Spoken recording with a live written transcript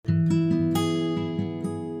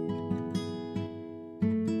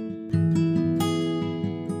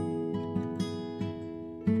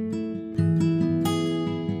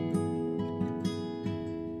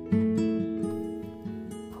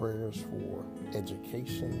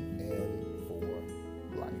education, and for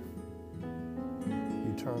life.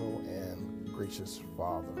 Eternal and gracious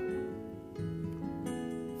Father,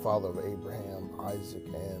 Father of Abraham, Isaac,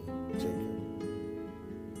 and Jacob,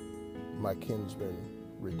 my kinsman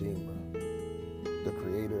Redeemer, the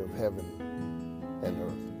Creator of heaven and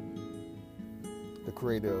earth, the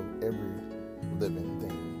Creator of every living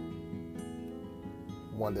thing,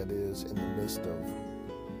 one that is in the midst of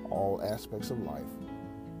all aspects of life,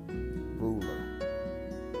 ruler,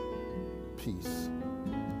 peace,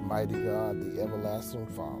 mighty God, the everlasting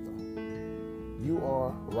Father. You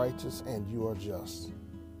are righteous and you are just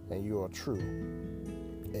and you are true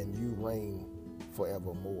and you reign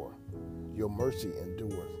forevermore. Your mercy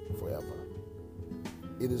endureth forever.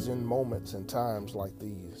 It is in moments and times like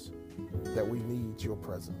these that we need your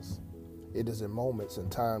presence. It is in moments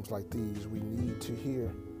and times like these we need to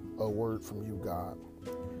hear a word from you, God.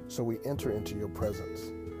 So we enter into your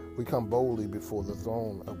presence. We come boldly before the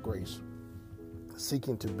throne of grace,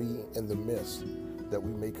 seeking to be in the midst that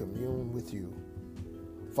we may commune with you.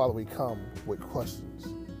 Father, we come with questions.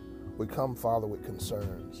 We come, Father, with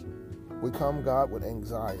concerns. We come, God, with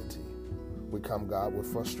anxiety. We come, God,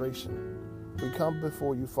 with frustration. We come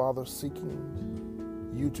before you, Father,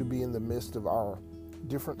 seeking you to be in the midst of our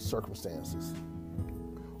different circumstances.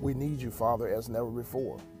 We need you, Father, as never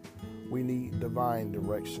before. We need divine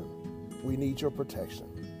direction. We need your protection.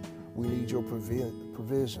 We need your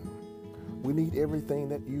provision. We need everything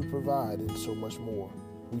that you provide and so much more.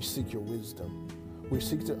 We seek your wisdom. We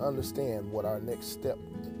seek to understand what our next step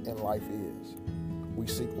in life is. We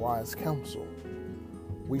seek wise counsel.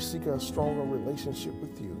 We seek a stronger relationship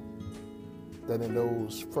with you, that in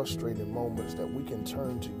those frustrating moments that we can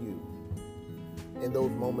turn to you. In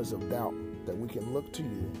those moments of doubt that we can look to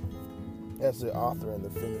you as the author and the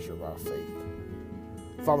finisher of our faith.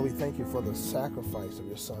 Father, we thank you for the sacrifice of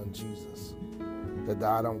your Son, Jesus, that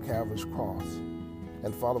died on Calvary's cross.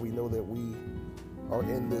 And Father, we know that we are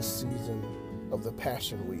in this season of the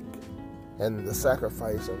Passion Week and the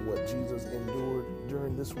sacrifice of what Jesus endured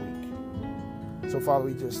during this week. So Father,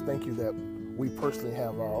 we just thank you that we personally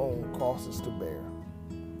have our own crosses to bear,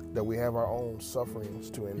 that we have our own sufferings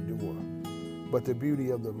to endure. But the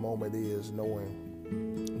beauty of the moment is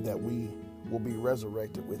knowing that we will be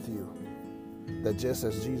resurrected with you, that just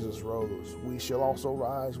as Jesus rose, we shall also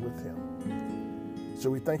rise with him. So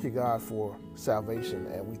we thank you, God, for salvation,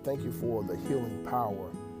 and we thank you for the healing power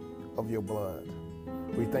of your blood.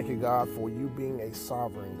 We thank you, God, for you being a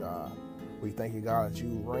sovereign God. We thank you, God, that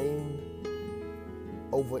you reign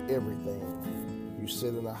over everything. You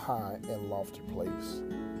sit in a high and lofty place.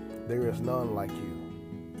 There is none like you.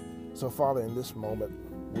 So, Father, in this moment,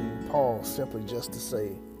 we pause simply just to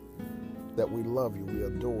say that we love you, we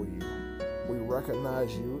adore you. We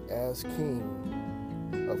recognize you as King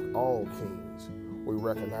of all kings. We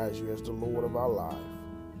recognize you as the Lord of our life.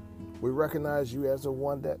 We recognize you as the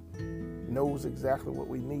one that knows exactly what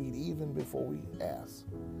we need even before we ask.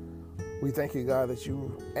 We thank you, God, that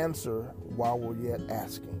you answer while we're yet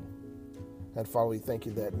asking. And Father, we thank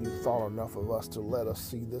you that you thought enough of us to let us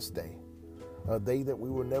see this day, a day that we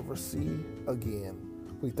will never see again.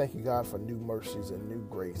 We thank you, God, for new mercies and new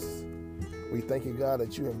grace. We thank you, God,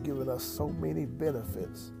 that you have given us so many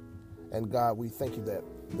benefits. And God, we thank you that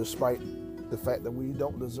despite the fact that we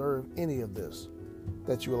don't deserve any of this,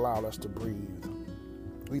 that you allowed us to breathe.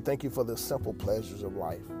 We thank you for the simple pleasures of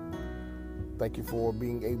life. Thank you for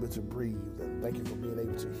being able to breathe, and thank you for being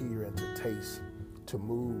able to hear and to taste, to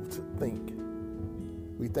move, to think.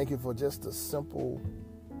 We thank you for just the simple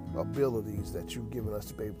abilities that you've given us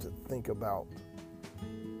to be able to think about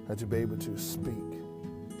and to be able to speak.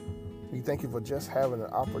 We thank you for just having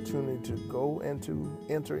an opportunity to go and to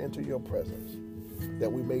enter into your presence,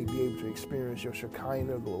 that we may be able to experience your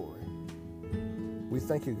Shekinah glory. We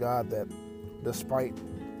thank you, God, that despite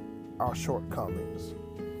our shortcomings,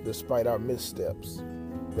 despite our missteps,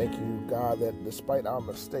 thank you, God, that despite our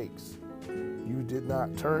mistakes, you did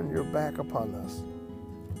not turn your back upon us,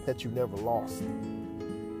 that you never lost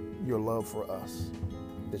your love for us,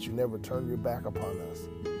 that you never turned your back upon us,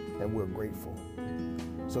 and we're grateful.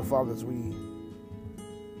 So, Father, as we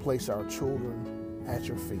place our children at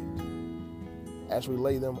your feet, as we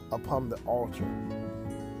lay them upon the altar,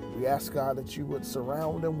 we ask, God, that you would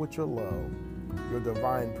surround them with your love, your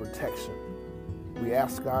divine protection. We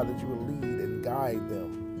ask, God, that you would lead and guide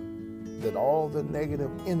them, that all the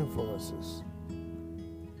negative influences,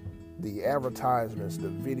 the advertisements, the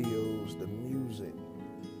videos, the music,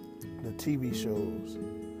 the TV shows,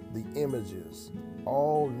 the images,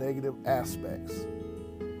 all negative aspects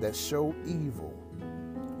that show evil,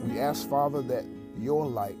 we ask, Father, that your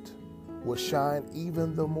light would shine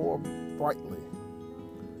even the more brightly,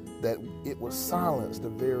 that it would silence the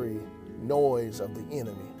very noise of the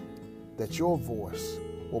enemy, that your voice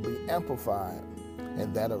will be amplified,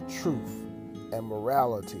 and that of truth and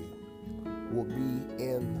morality will be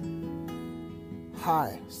in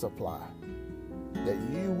high supply, that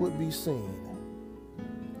you would be seen,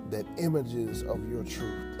 that images of your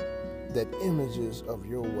truth, that images of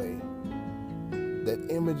your way, that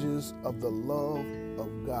images of the love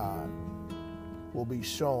of God will be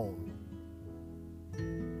shown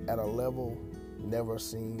at a level never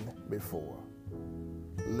seen before.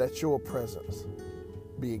 Let your presence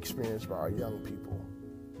be experienced by our young people,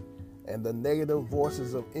 and the negative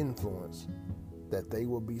voices of influence, that they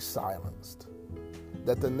will be silenced,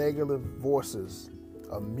 that the negative voices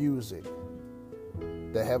of music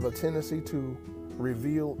that have a tendency to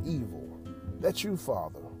reveal evil, that you,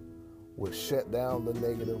 Father, will shut down the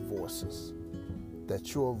negative voices,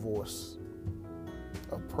 that your voice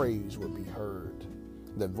of praise will be heard,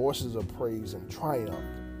 that voices of praise and triumph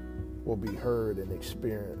will be heard and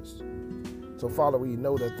experienced. So, Father, we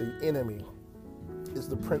know that the enemy is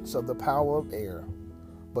the prince of the power of air,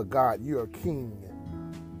 but God, you are King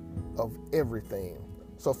of everything.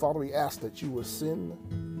 So, Father, we ask that you will send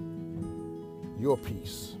your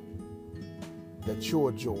peace, that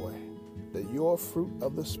your joy, that your fruit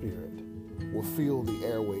of the Spirit will fill the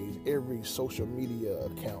airways, every social media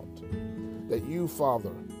account, that you,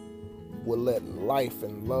 Father, will let life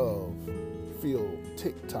and love fill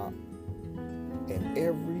TikTok and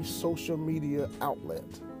every social media outlet,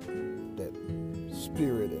 that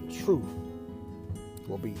spirit and truth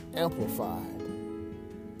will be amplified,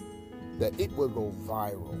 that it will go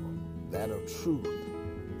viral, that of truth,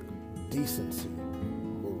 decency,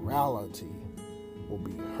 morality will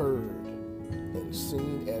be heard and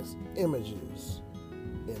seen as images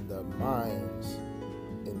in the minds,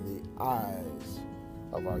 in the eyes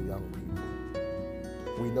of our young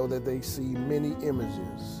people. We know that they see many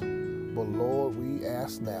images, but Lord, we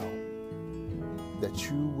ask now that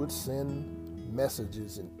you would send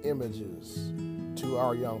messages and images to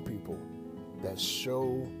our young people that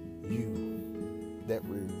show you, that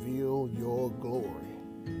reveal your glory,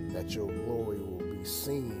 that your glory will be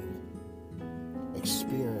seen,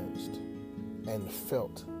 experienced, and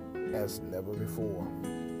felt as never before.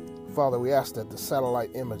 Father, we ask that the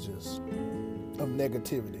satellite images of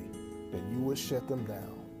negativity, that you would shut them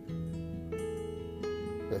down,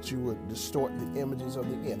 that you would distort the images of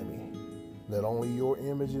the enemy, that only your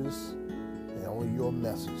images and only your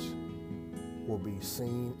message will be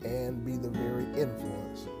seen and be the very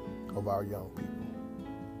influence of our young people.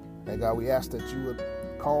 And God, we ask that you would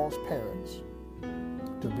cause parents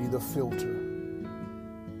to be the filter,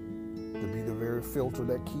 to be the very filter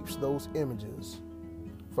that keeps those images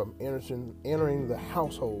from entering the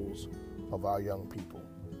households of our young people.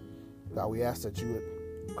 God, we ask that you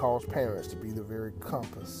would cause parents to be the very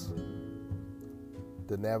compass,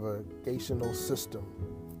 the navigational system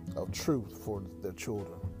of truth for their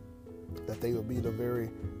children, that they will be the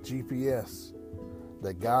very GPS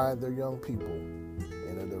that guide their young people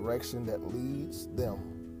in a direction that leads them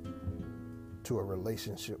to a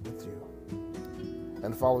relationship with you.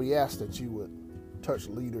 And Father, we ask that you would touch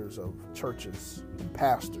leaders of churches,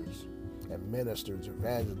 pastors, and ministers,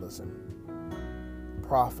 evangelists, and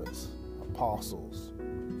prophets, apostles,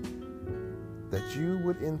 that you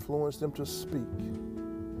would influence them to speak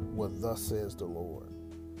what thus says the Lord,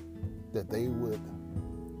 that they would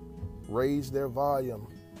raise their volume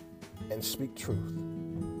and speak truth,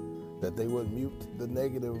 that they would mute the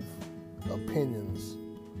negative opinions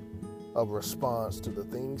of response to the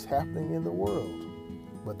things happening in the world,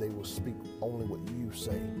 but they will speak only what you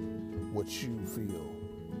say, what you feel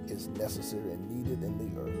is necessary and needed in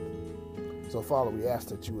the earth. So, Father, we ask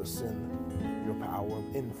that you would send your power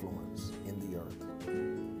of influence in the earth,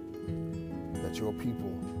 that your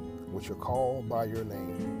people, which are called by your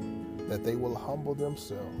name, that they will humble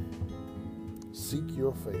themselves, seek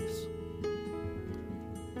your face,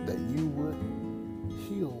 that you would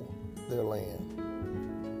heal their land,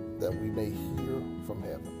 that we may hear from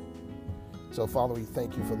heaven. So, Father, we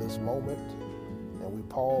thank you for this moment, and we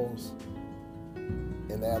pause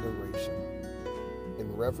in adoration,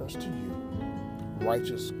 in reverence to you,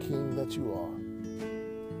 righteous King that you are.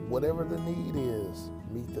 Whatever the need is,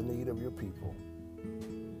 meet the need of your people.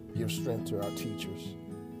 Give strength to our teachers.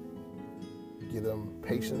 Give them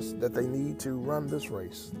patience that they need to run this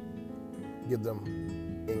race. Give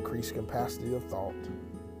them increased capacity of thought,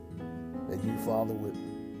 that you, Father, would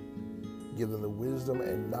give them the wisdom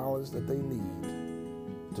and knowledge that they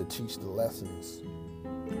need to teach the lessons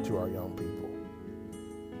to our young people.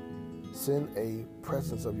 Send a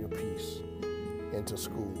presence of your peace into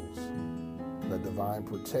schools. Let divine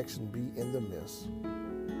protection be in the midst.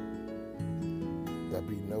 There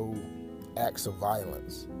be no acts of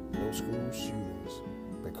violence, no school shootings,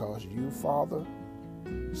 because you, Father,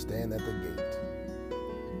 stand at the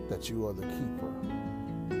gate, that you are the keeper,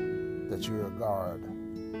 that you are a guard.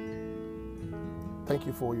 Thank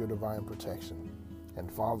you for your divine protection.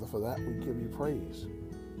 And Father, for that we give you praise.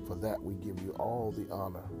 For that we give you all the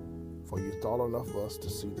honor, for you thought enough of us to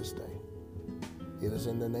see this day. It is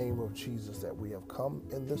in the name of Jesus that we have come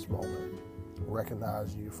in this moment,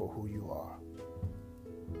 recognizing you for who you are.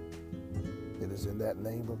 It is in that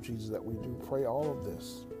name of Jesus that we do pray all of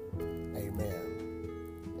this. Amen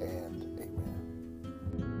and